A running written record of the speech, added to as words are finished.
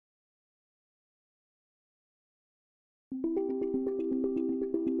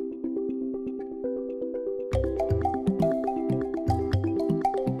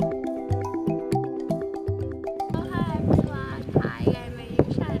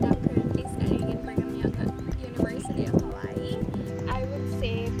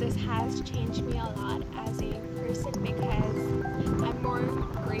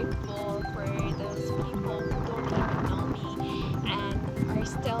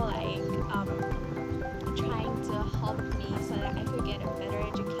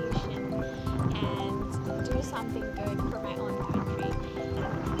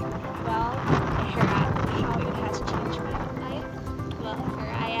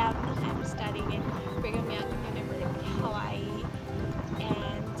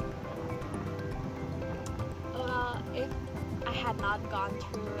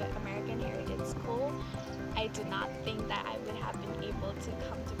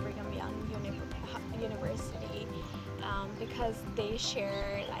because they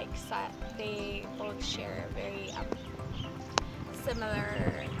share they both share very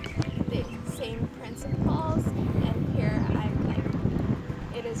similar, the same principles, and here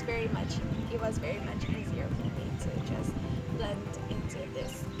it was very much easier for me to just blend into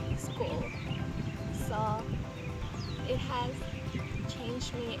this school. So it has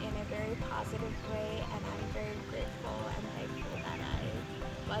changed me in a very positive way, and I'm very grateful and thankful that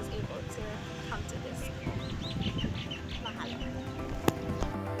I was able to come to this school. Mahalo.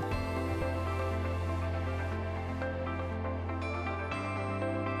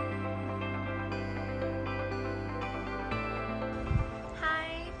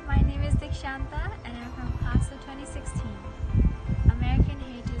 My name is Dikshanta and I'm from class of 2016, American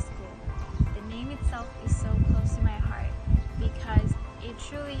Heritage School. The name itself is so close to my heart because it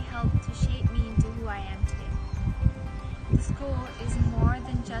truly helped to shape me into who I am today. The school is more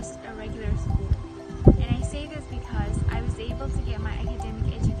than just a regular school, and I say this because I was able to get my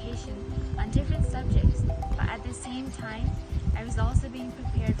academic education on different subjects, but at the same time, I was also being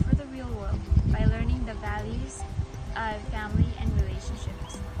prepared for the real world by learning the values of family and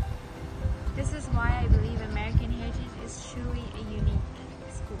relationships. This is why I believe American Heritage is truly a unique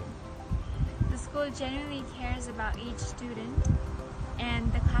school. The school genuinely cares about each student,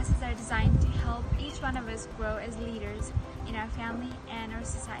 and the classes are designed to help each one of us grow as leaders in our family and our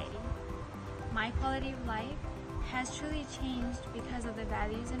society. My quality of life has truly changed because of the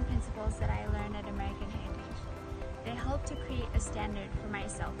values and principles that I learned at American Heritage. They help to create a standard for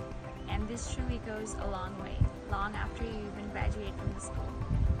myself, and this truly goes a long way, long after you even graduate from the school.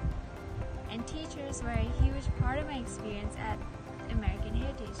 And teachers were a huge part of my experience at American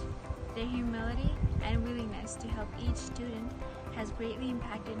Heritage. Their humility and willingness to help each student has greatly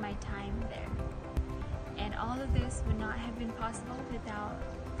impacted my time there. And all of this would not have been possible without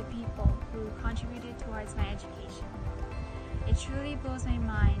the people who contributed towards my education. It truly blows my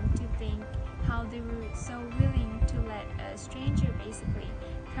mind to think how they were so willing to let a stranger basically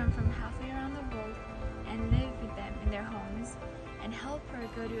come from halfway around the world and live with them in their homes and help her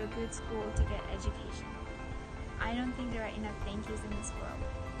go to a good school to get education. I don't think there are enough thank yous in this world.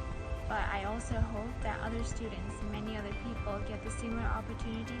 But I also hope that other students and many other people get the similar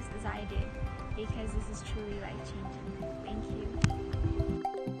opportunities as I did, because this is truly life-changing. Thank you.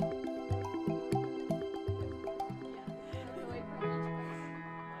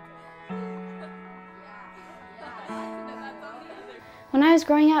 When I was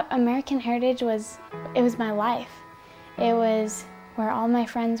growing up, American Heritage was my life. It was where all my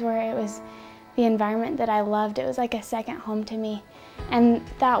friends were. It was the environment that I loved. It was like a second home to me. And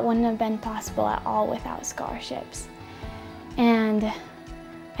that wouldn't have been possible at all without scholarships. And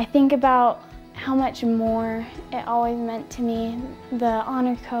I think about how much more it always meant to me. The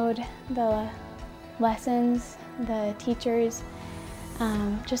honor code, the lessons, the teachers,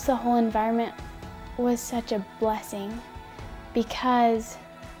 just the whole environment was such a blessing because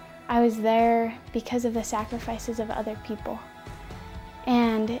I was there because of the sacrifices of other people.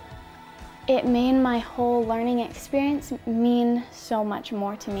 And it made my whole learning experience mean so much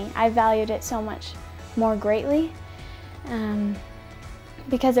more to me. I valued it so much more greatly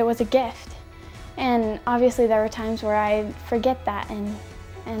because it was a gift. And obviously there were times where I'd forget that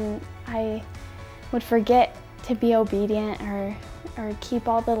and I would forget to be obedient or keep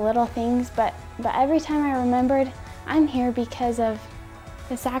all the little things, but every time I remembered, I'm here because of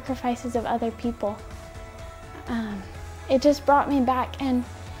the sacrifices of other people. It just brought me back, and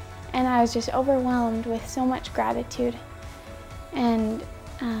I was just overwhelmed with so much gratitude. And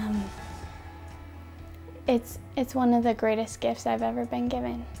it's one of the greatest gifts I've ever been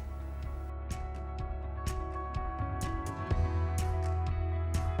given.